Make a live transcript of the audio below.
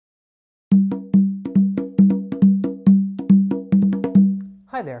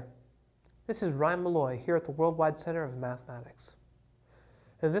Hi there, this is Ryan Malloy here at the Worldwide Center of Mathematics.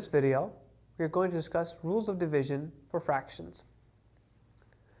 In this video, we are going to discuss rules of division for fractions.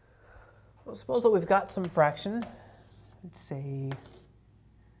 Well, suppose that we've got some fraction, let's say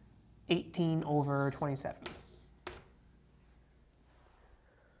 18 over 27.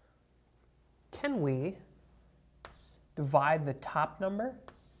 Can we divide the top number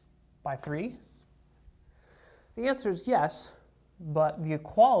by 3? The answer is yes, but the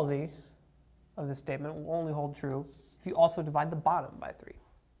equality of this statement will only hold true if you also divide the bottom by 3.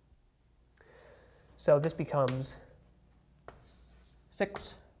 So this becomes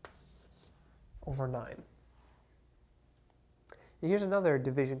 6 over 9. And here's another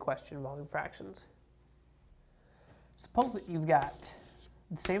division question involving fractions. Suppose that you've got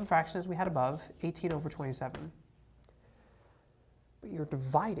the same fraction as we had above, 18 over 27, but you're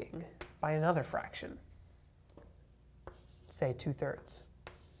dividing by another fraction, say 2/3.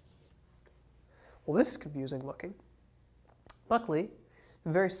 Well, this is confusing looking. Luckily, a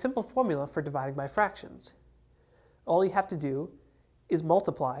very simple formula for dividing by fractions. All you have to do is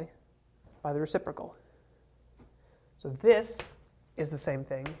multiply by the reciprocal. So this is the same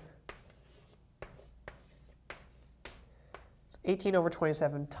thing. It's 18 over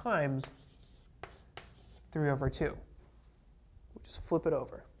 27 times 3 over 2. We'll just flip it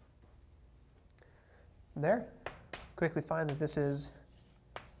over. From there, quickly find that this is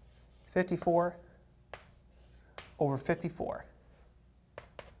 54 over 54,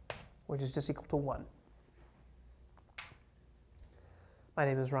 which is just equal to 1. My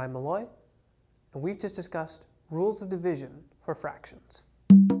name is Ryan Malloy, and we've just discussed rules of division for fractions.